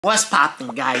What's poppin',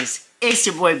 guys? It's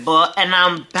your boy Bull, and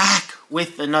I'm back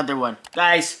with another one.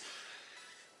 Guys,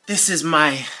 this is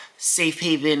my safe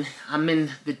haven. I'm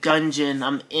in the dungeon.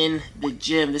 I'm in the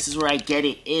gym. This is where I get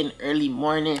it in early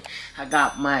morning. I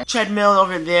got my treadmill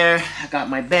over there. I got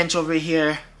my bench over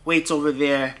here. Weights over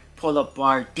there. Pull-up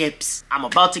bar, dips. I'm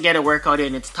about to get a workout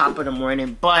in. It's top of the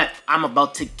morning, but I'm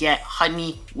about to get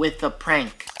Honey with a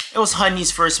prank. It was Honey's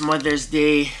first Mother's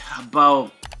Day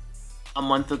about a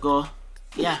month ago.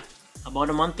 Yeah, about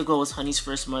a month ago was Honey's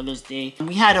first Mother's Day.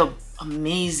 We had an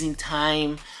amazing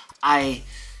time. I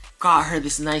got her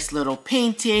this nice little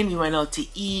painting. We went out to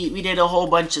eat. We did a whole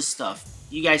bunch of stuff.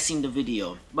 You guys seen the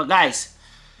video. But guys,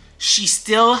 she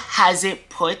still hasn't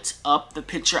put up the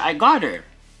picture I got her.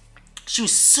 She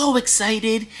was so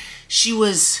excited. She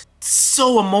was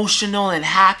so emotional and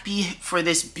happy for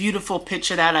this beautiful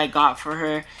picture that I got for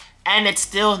her. And it's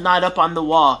still not up on the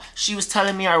wall. She was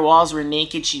telling me our walls were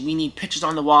naked. We need pictures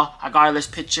on the wall. I got her this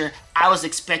picture. I was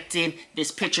expecting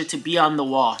this picture to be on the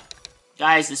wall.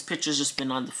 Guys, this picture's just been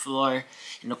on the floor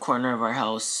in the corner of our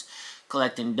house,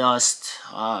 collecting dust,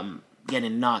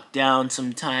 getting knocked down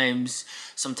sometimes.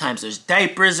 Sometimes there's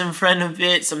diapers in front of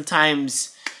it.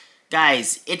 Sometimes,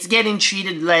 guys, it's getting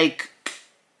treated like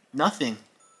nothing.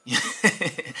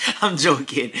 I'm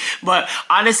joking, but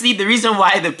honestly the reason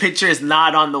why the picture is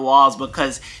not on the wall is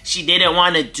because she didn't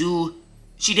want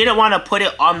to put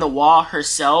it on the wall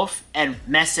herself and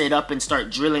mess it up and start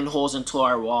drilling holes into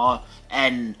our wall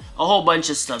and a whole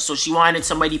bunch of stuff. So she wanted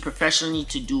somebody professionally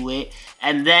to do it,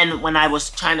 and then when I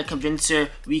was trying to convince her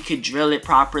we could drill it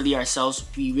properly ourselves,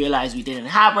 we realized we didn't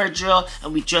have our drill,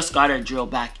 and we just got our drill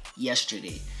back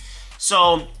yesterday.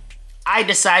 So I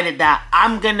decided that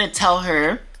I'm gonna tell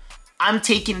her I'm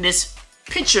taking this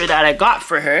picture that I got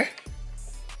for her.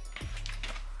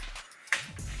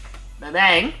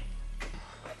 Bang.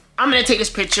 I'm gonna take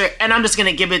this picture and I'm just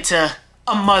gonna give it to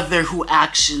a mother who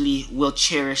actually will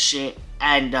cherish it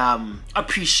and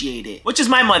appreciate it, which is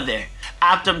my mother.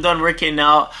 After I'm done working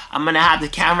out, I'm gonna have the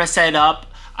camera set up.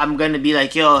 I'm gonna be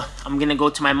like, yo, I'm gonna go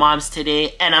to my mom's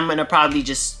today, and I'm gonna probably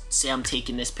just say I'm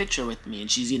taking this picture with me, and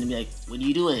she's gonna be like, what are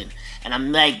you doing? And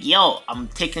I'm like, yo, I'm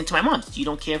taking it to my mom's. You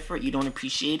don't care for it, you don't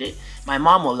appreciate it, my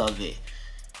mom will love it.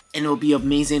 And it'll be an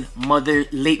amazing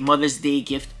late Mother's Day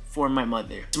gift for my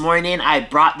mother. This morning, I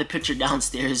brought the picture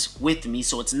downstairs with me,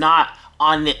 so it's not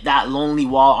on that lonely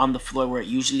wall on the floor where it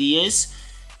usually is.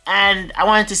 And I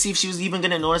wanted to see if she was even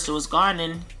gonna notice it was gone,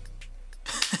 and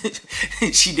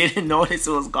she didn't notice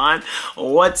it was gone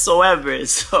whatsoever.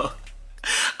 So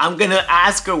I'm gonna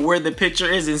ask her where the picture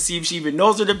is and see if she even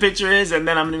knows where the picture is, and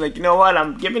then I'm gonna be like, you know what,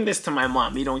 I'm giving this to my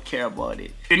mom. You don't care about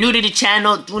it. If you're new to the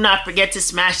channel, do not forget to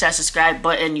smash that subscribe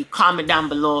button. You comment down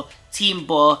below Team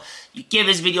Bull. You give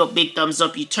this video a big thumbs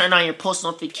up. You turn on your post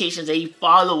notifications, and you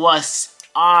follow us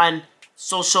on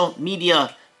social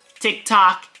media,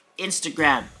 TikTok,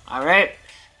 Instagram. All right,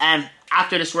 and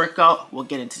after this workout, we'll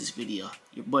get into this video.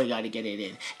 Your boy gotta get it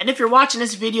in. And if you're watching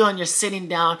this video and you're sitting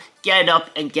down, get up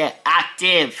and get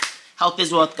active. Health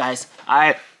is wealth, guys.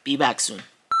 Alright, be back soon.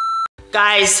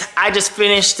 Guys, I just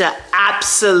finished an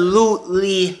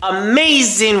absolutely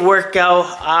amazing workout.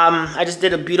 I just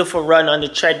did a beautiful run on the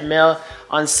treadmill.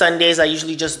 On Sundays, I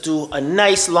usually just do a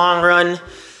nice long run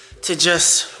to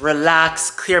just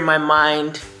relax, clear my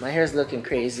mind. My hair's looking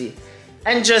crazy.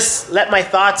 And just let my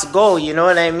thoughts go, you know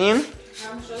what I mean?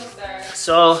 I'm so sorry.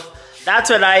 So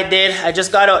that's what I did. I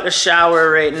just got out the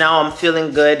shower right now. I'm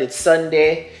feeling good. It's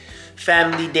Sunday,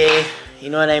 family day,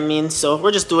 you know what I mean? So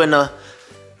we're just doing a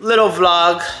little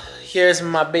vlog. Here's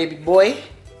my baby boy.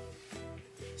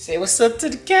 Say what's up to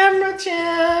the camera,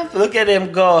 champ. Look at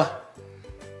him go.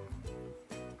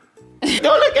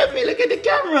 Don't look at me, look at the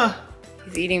camera.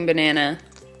 He's eating banana.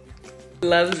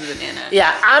 Loves banana.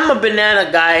 Yeah, I'm a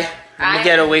banana guy. Let me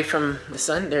get away from the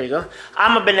sun. There you go.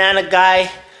 I'm a banana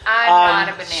guy. I'm not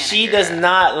a banana She girl. does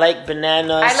not like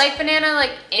bananas. I like banana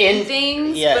like in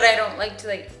things, yeah. but I don't like to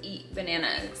like eat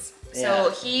bananas. Yeah.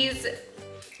 So he's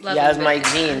loving Yeah, it's my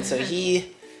banana. gene, so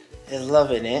he is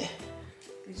loving it.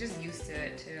 He's just used to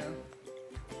it too.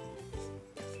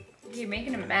 You're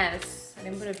making a mess. I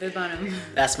didn't put a bib on him.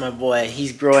 That's my boy.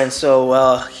 He's growing so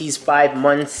well. He's 5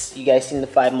 months. You guys seen the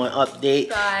 5-month update.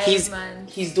 5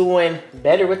 months. He's doing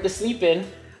better with the sleeping.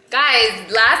 Guys,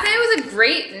 last night was a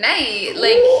great night.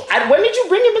 Like, Ooh, when did you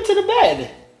bring him into the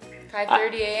bed?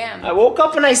 5:30 a.m. I woke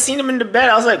up and I seen him in the bed.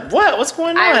 I was like, what? What's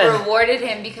going on? I rewarded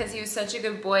him because he was such a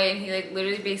good boy, and he like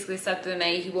literally basically slept through the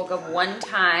night. He woke up one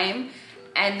time,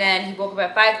 and then he woke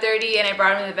up at 5:30, and I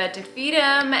brought him to bed to feed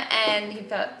him, and he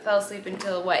fell asleep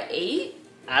until what, 8?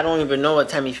 I don't even know what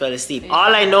time he fell asleep.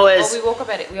 All I know is we all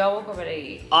woke up at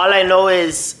 8. all I know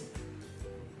is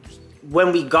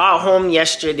when we got home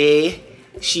yesterday,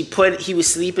 he was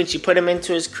sleeping, she put him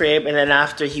into his crib, and then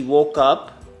after he woke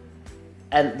up,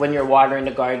 and when you're watering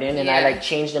the garden, and I like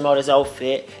changed him out his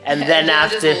outfit, and then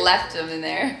after just left him in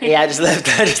there. Yeah, I just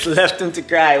left him to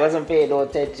cry. I wasn't paying no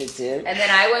attention to him. And then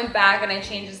I went back and I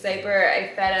changed his diaper.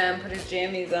 I fed him, put his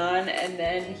jammies on, and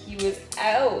then he was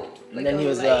out. And then he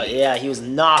was he was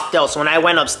knocked out. So when I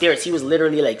went upstairs, he was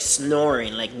literally like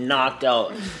snoring, like knocked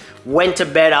out. Went to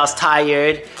bed, I was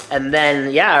tired, and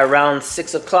then around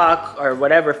 6 o'clock or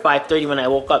whatever, 5:30 when I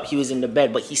woke up, he was in the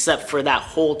bed, but he slept for that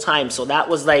whole time. So that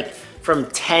was like from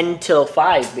 10 till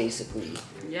 5 basically.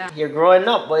 Yeah. You're growing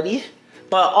up, buddy.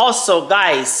 But also,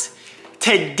 guys,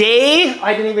 today,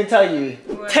 I didn't even tell you.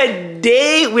 What?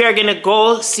 Today we are gonna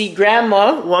go see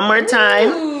grandma one more time.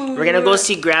 Ooh. We're gonna go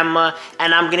see grandma,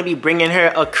 and I'm gonna be bringing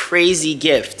her a crazy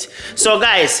gift. So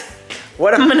guys,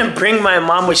 what I'm gonna bring my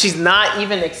mom, which she's not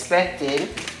even expecting,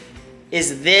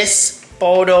 is this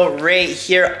photo right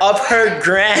here of her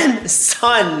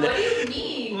grandson. What do you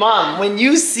mean? Mom, when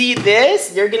you see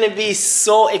this, you're gonna be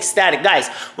so ecstatic. Guys,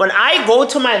 when I go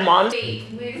to my mom's... Wait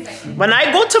a second. When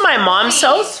I go to my mom's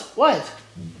house... What?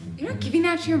 You're not giving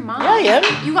that to your mom? Yeah, I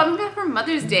am. You got me that for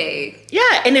Mother's Day.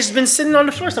 Yeah, and it's been sitting on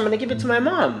the floor, so I'm gonna give it to my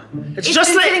mom. It's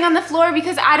just been sitting on the floor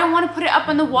because I don't want to put it up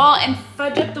on the wall and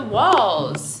fudge up the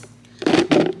walls.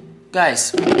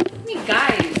 Guys. What do you mean,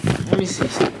 guys? Let me see.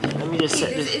 Let me just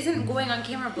set this isn't going on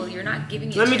camera, Bill. You're not giving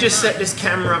it Let to me your just mom. set this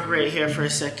camera up right here for a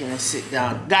second and sit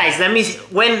down. Guys, let me...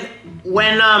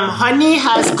 When Honey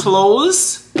has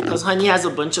clothes, because Honey has a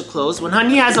bunch of clothes. When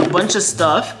Honey has a bunch of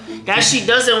stuff that she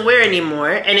doesn't wear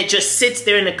anymore, and it just sits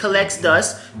there and it collects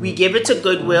dust, we give it to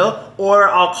Goodwill, or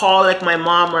I'll call like my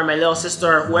mom or my little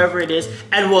sister or whoever it is,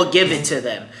 and we'll give it to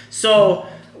them. So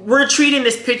we're treating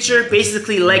this picture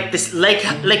basically like this, like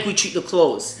we treat the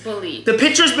clothes. Bully. The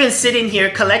picture's been sitting here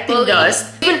collecting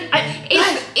dust.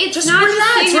 It's just not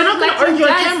relax. We're not gonna argue on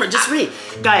dust. camera. Just read,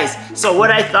 guys. So what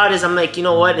I thought is, I'm like, you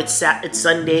know what? It's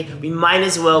Sunday. We might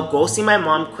as well go see my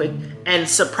mom quick and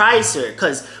surprise her.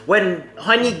 Cause when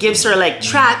Honey gives her like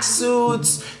track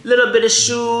suits, little bit of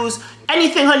shoes,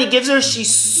 anything Honey gives her, she's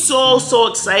so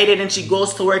excited, and she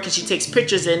goes to work and she takes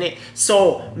pictures in it.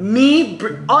 So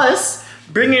us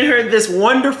bringing her this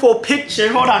wonderful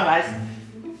picture. Hold on, guys.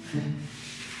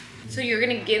 So you're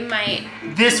gonna give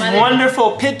this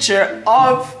wonderful picture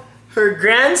of her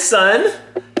grandson.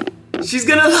 She's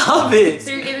gonna love it.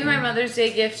 So you're giving my Mother's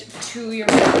Day gift to your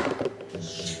mom.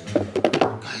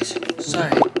 Guys,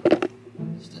 sorry.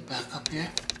 Step back up here.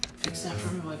 Fix that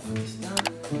for me while I put this down.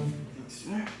 Thanks,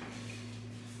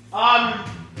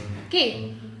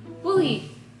 Okay, Bully,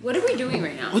 what are we doing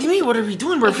right now? What do you mean? What are we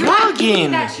doing? We're You're not giving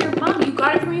vlogging. that to your mom. You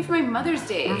got it for me for my Mother's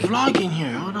Day. We're vlogging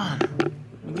here. Hold on.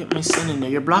 Let me get my son in there.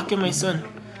 You're blocking my son.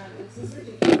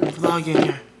 We're vlogging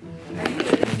here. Are you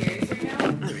really serious right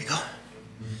now? There we go.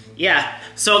 Yeah.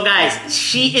 So guys,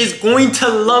 she is going to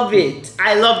love it.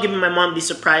 I love giving my mom these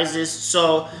surprises,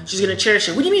 so she's gonna cherish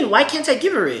it. What do you mean? Why can't I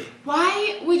give her it?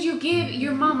 Why would you give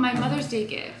your mom my Mother's Day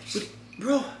gift?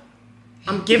 Bro,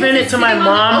 I'm giving it to my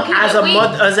mom as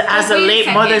a late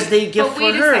Mother's Day gift for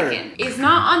her. Wait a second. It's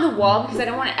not on the wall because I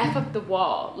don't want to F up the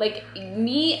wall. Like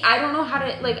me, I don't know how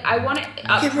to, like, I want it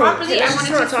properly. Let's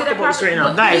just not talk about this right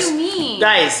now. Guys, what do you mean?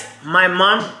 Guys, my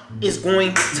mom is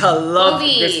going to love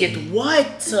this gift.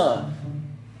 What?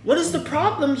 What is the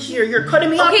problem here? You're cutting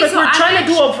me off like so we're trying to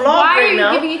do a vlog right now.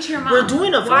 Why are you giving it to your mom? We're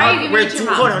doing a vlog. Why are you giving it to your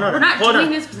mom? Hold on. We're not doing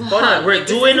this vlog. Hold on. We're Like,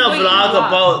 doing a this is vlog going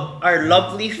about our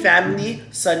lovely family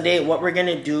Sunday, what we're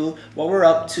gonna do, what we're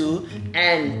up to,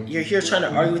 and you're here trying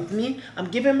to argue with me? I'm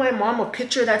giving my mom a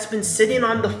picture that's been sitting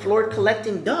on the floor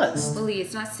collecting dust. Lily,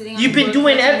 it's not sitting on You've the been floor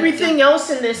doing everything else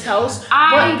in this house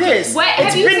but this. What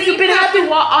have you seen? You've been happy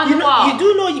on the wall? You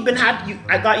do know you've been happy.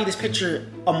 I got you this picture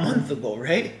a month ago,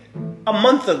 right? A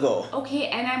month ago. Okay,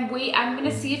 and I'm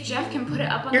gonna see if Jeff can put it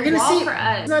up on You're the gonna wall see for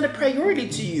us. it's not a priority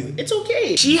to you. It's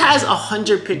okay. She has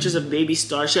 100 pictures of Baby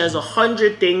Star. She has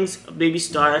 100 things of Baby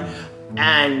Star,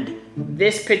 and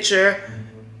this picture,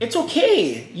 it's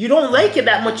okay. You don't like it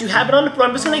that much. You have it on the floor.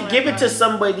 I'm just gonna give it to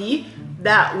somebody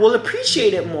that will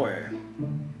appreciate it more.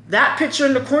 That picture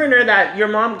in the corner that your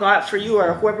mom got for you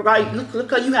or whoever got you,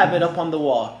 look how you have it up on the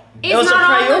wall. It's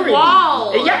not on the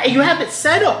wall. Yeah, you have it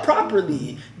set up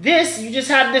properly. This, you just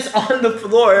have this on the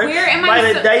floor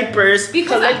by the diapers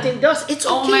collecting dust. It's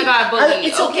okay. Oh my God, Bully.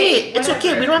 It's okay. It's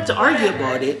okay. We don't have to argue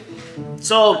about it.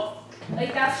 So,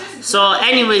 like, that's just so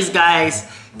anyways, guys,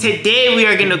 today we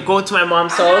are gonna go to my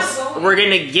mom's house. We're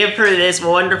gonna give her this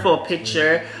wonderful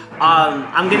picture.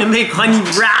 I'm gonna make Honey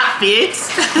wrap it.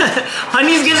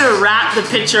 Honey's gonna wrap the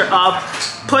picture up,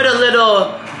 put a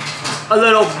little a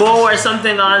little bow or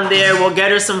something on there. We'll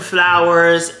get her some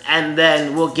flowers, and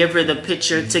then we'll give her the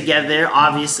picture together,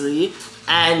 obviously.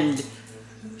 And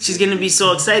she's gonna be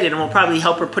so excited, and we'll probably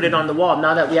help her put it on the wall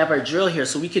now that we have our drill here,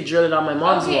 so we could drill it on my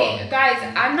mom's wall. Okay,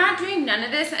 guys, I'm not doing none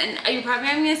of this, and you're probably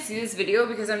not gonna see this video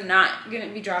because I'm not gonna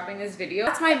be dropping this video.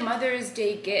 That's my Mother's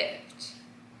Day gift.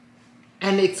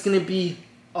 And it's gonna be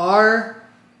our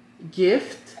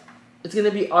gift. It's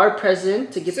gonna be our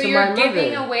present to give to my mother. So you're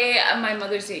giving away my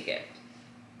Mother's Day gift?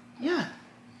 Yeah.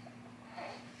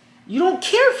 You don't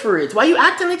care for it. Why are you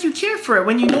acting like you care for it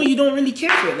when you know you don't really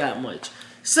care for it that much?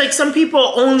 It's like some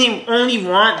people only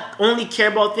care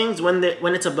about things when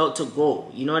it's about to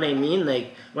go. You know what I mean?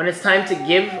 Like when it's time to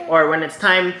give, or when it's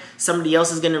time somebody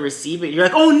else is gonna receive it, you're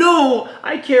like, oh no,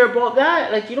 I care about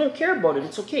that. Like you don't care about it.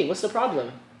 It's okay. What's the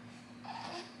problem?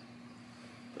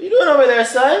 What you doing over there,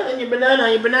 son? And your banana?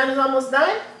 Your banana's almost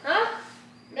done? Huh?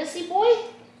 Messy boy?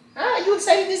 Huh? Are you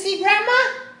excited to see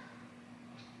Grandma?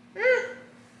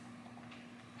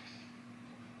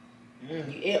 You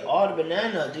ate all the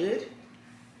banana, dude.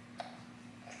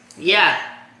 Yeah.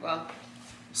 Well.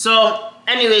 So,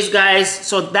 anyways, guys,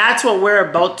 so that's what we're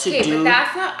about to do. Okay, but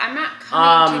that's not, I'm not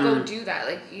coming to go do that.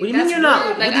 Like, what do you mean you're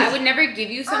not? Like, I would never give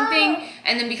you something,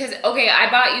 and then because, okay, I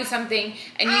bought you something,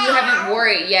 and you haven't wore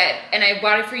it yet, and I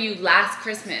bought it for you last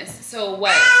Christmas. So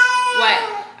what?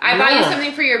 What? I bought you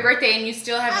something for your birthday, and you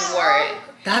still haven't wore it.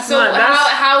 That's so not.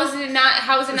 How is it not?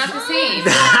 How is it not the same?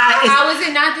 How is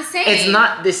it not the same? It's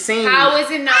not the same. How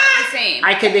is it not the same?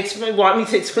 I could explain. Want me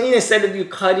to explain instead of you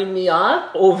cutting me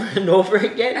off over and over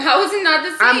again? How is it not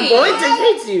the same? I'm going to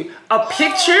get you. A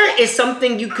picture is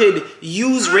something you could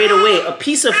use right away. A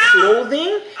piece of clothing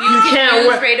you can't use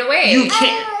right away. You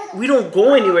can't. We don't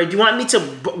go anywhere. Do you want me to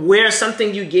wear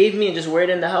something you gave me and just wear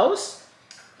it in the house?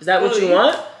 Is that what you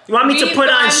want? You want me to put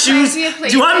on shoes? Do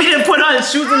you want me to put on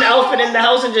shoes and outfit in the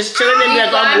house and just chill and be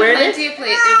like, I'm wearing it? There's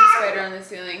a spider on the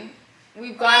ceiling.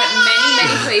 We've gone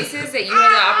many places that you had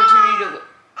the opportunity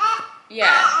to.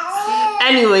 Yeah. See?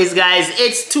 Anyways, guys,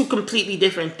 it's two completely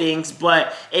different things,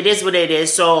 but it is what it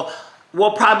is. So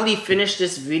we'll probably finish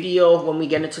this video when we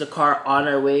get into the car on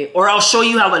our way, or I'll show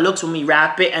you how it looks when we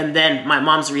wrap it, and then my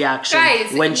mom's reaction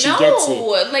when she gets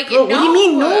it. Like, Girl, what do you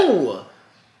mean no?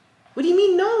 What do you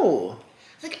mean no?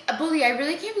 Like, Bully, I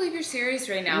really can't believe you're serious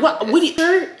right now. What?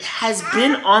 Your has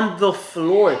been on the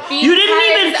floor. You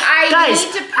didn't even, guys.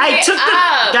 I took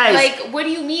the guys. Like, what do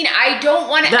you mean? I don't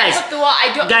want to F up the wall.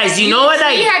 I don't. Guys, you know what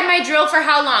He had my drill for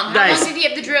how long? How long did he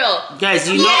have the drill? Guys,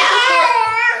 you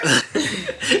know.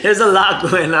 There's a lot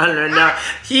going on right now.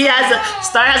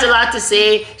 Star has a lot to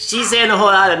say. She's saying a whole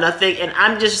lot of nothing, and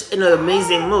I'm just in an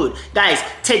amazing mood. Guys,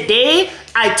 today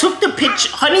I took the picture.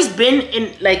 Honey's been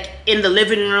in the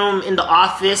living room, in the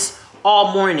office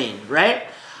all morning, right?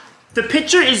 The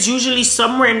picture is usually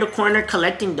somewhere in the corner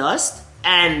collecting dust,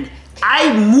 and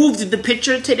I moved the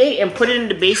picture today and put it in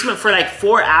the basement for like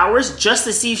 4 hours just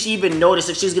to see if she even noticed,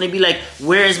 if she's gonna be like,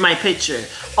 where is my picture?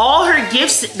 All her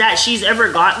gifts that she's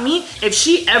ever got me, if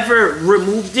she ever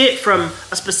removed it from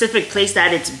a specific place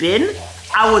that it's been,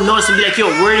 I would notice and be like, yo,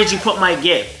 where did you put my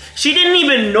gift? She didn't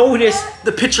even notice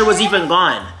the picture was even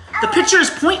gone. The picture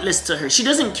is pointless to her. She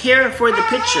doesn't care for the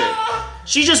picture.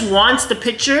 She just wants the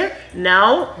picture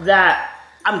now that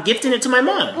I'm gifting it to my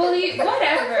mom. Well,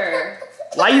 whatever.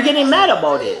 Why are you getting mad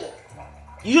about it?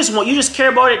 You just care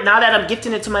about it now that I'm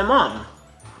gifting it to my mom.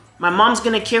 My mom's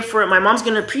gonna care for it. My mom's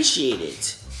gonna appreciate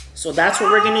it. So that's what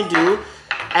we're gonna do,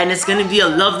 and it's gonna be a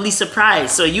lovely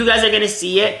surprise. So you guys are gonna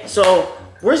see it. So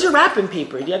where's your wrapping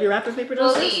paper? Do you have your wrapping paper?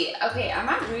 Bully, okay, I'm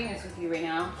not doing this with you right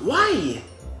now. Why?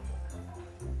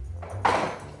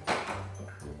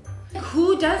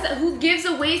 Who gives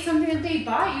away something that they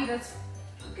bought you? That's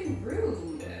fucking rude.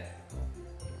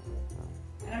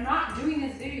 And I'm not doing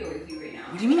this video with you right now.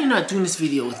 What do you mean you're not doing this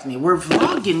video with me? We're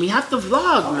vlogging. We have to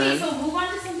vlog, man. Okay, so move on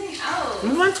to something else.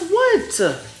 Move on to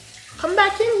what? Come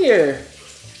back in here.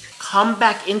 Come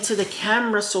back into the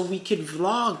camera so we could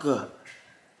vlog.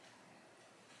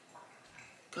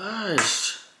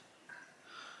 Gosh.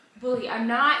 Bully, I'm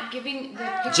not giving the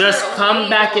picture Just come away,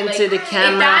 back into the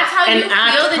camera if that's how and you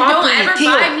act feel, then properly. don't ever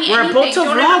buy me We're anything. about to Don't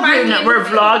vlog ever buy right me now. We're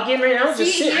anything. vlogging right now. See,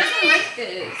 Just sit. he doesn't like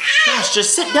this. Gosh,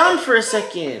 just sit down for a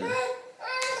second.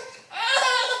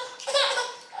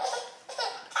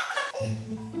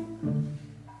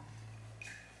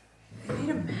 I made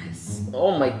a mess.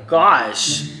 Oh my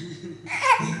gosh.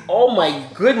 Oh my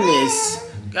goodness.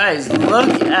 Guys,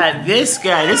 look at this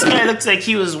guy. This guy looks like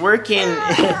he was working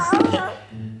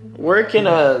working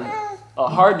a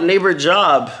hard labor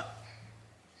job.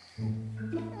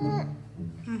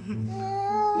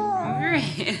 Your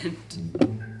hand.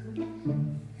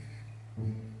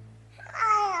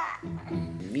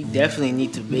 definitely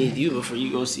need to bathe you before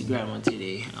you go see grandma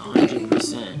today.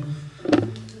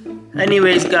 100%.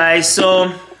 Anyways, guys,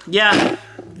 so yeah,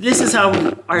 this is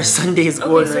how our Sunday is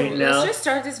going right now. Let's just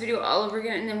start this video all over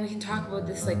again, and then we can talk about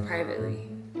this like privately.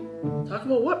 Talk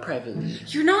about what privately?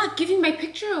 You're not giving my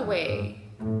picture away.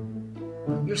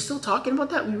 You're still talking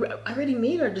about that? I already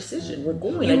made our decision. We're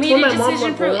going. You made a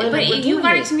decision, but you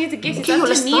got it to me as a gift. It's up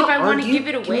to me if I want to give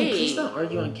it away. Can you please not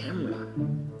argue on camera?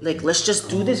 Like, let's just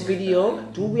do this video,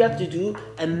 do what we have to do,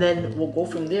 and then we'll go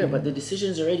from there. But the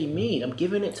decision's already made. I'm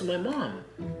giving it to my mom.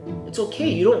 It's okay.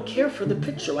 You don't care for the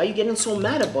picture. Why are you getting so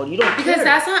mad about it? You don't care. Because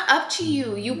that's not up to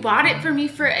you. You bought it for me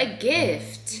for a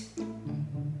gift.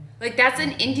 Like, that's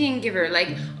an Indian giver.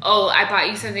 Like, oh, I bought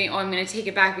you something. Oh, I'm going to take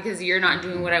it back because you're not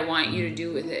doing what I want you to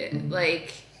do with it.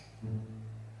 Like,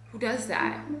 who does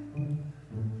that?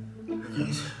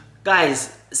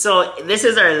 Guys, so this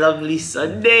is our lovely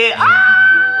Sunday. Ah!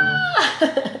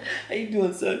 How you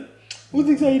doing, son? Who's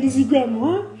excited to see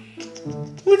grandma?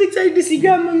 Who's excited to see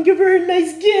grandma and give her a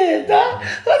nice gift, huh?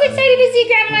 Who's excited to see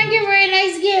grandma and give her a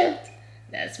nice gift?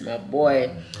 That's my boy.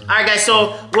 All right, guys,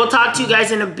 so we'll talk to you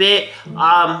guys in a bit.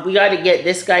 We got to get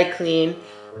this guy clean.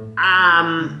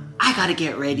 I got to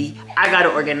get ready. I got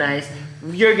to organize.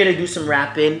 You're going to do some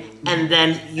rapping, and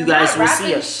then you guys will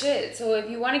see us. Shit. So if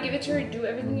you want to give it to her, do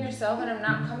everything yourself, and I'm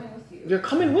not coming with you. You're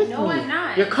coming with me. No, I'm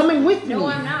not. You're coming with me. No,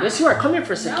 I'm not. Yes, you are. Come here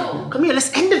for a second. No. Come here.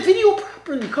 Let's end the video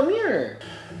properly. Come here.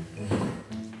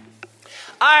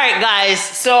 All right, guys.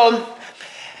 So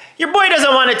your boy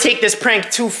doesn't want to take this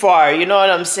prank too far. You know what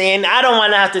I'm saying? I don't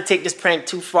want to have to take this prank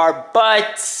too far,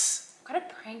 but... What kind of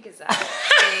prank is that?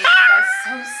 That's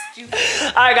so stupid.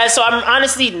 All right, guys. So I'm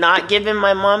honestly not giving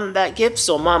my mom that gift.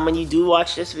 So, Mom, when you do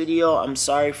watch this video, I'm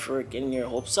sorry for getting your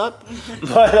hopes up.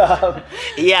 But,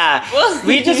 yeah.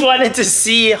 We just wanted to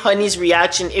see Honey's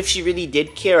reaction, if she really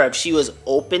did care, if she was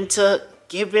open to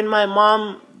giving my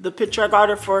mom the picture I got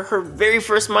her for her very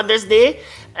first Mother's Day.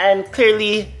 And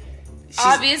clearly...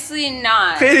 Obviously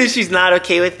not. Clearly she's not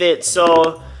okay with it.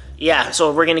 So, yeah.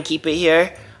 So, we're going to keep it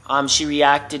here. She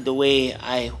reacted the way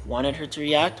I wanted her to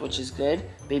react, which is good.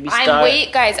 Baby star.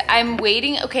 I'm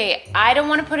waiting. Okay, I don't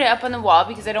want to put it up on the wall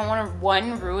because I don't want to,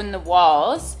 one, ruin the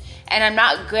walls. And I'm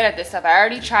not good at this stuff. I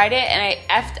already tried it and I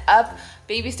effed up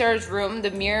Baby Star's room.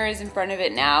 The mirror is in front of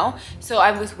it now. So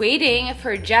I was waiting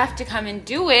for Jeff to come and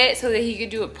do it so that he could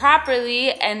do it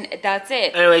properly, and that's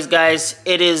it. Anyways, guys,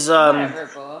 it is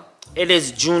it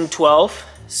is June 12th.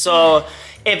 So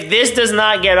if this does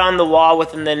not get on the wall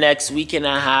within the next week and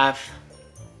a half,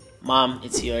 Mom,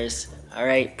 it's yours. All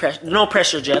right, no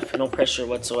pressure, Jeff. No pressure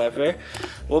whatsoever.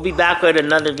 We'll be back with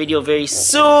another video very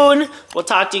soon. We'll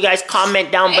talk to you guys.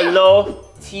 Comment down below.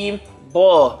 Team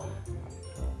Bull.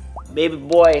 Baby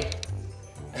boy.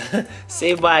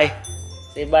 Say bye.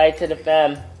 Say bye to the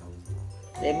fam.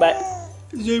 Say bye.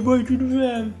 Say bye to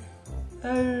the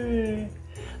fam.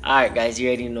 All right, guys, you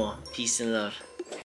already know. Peace and love.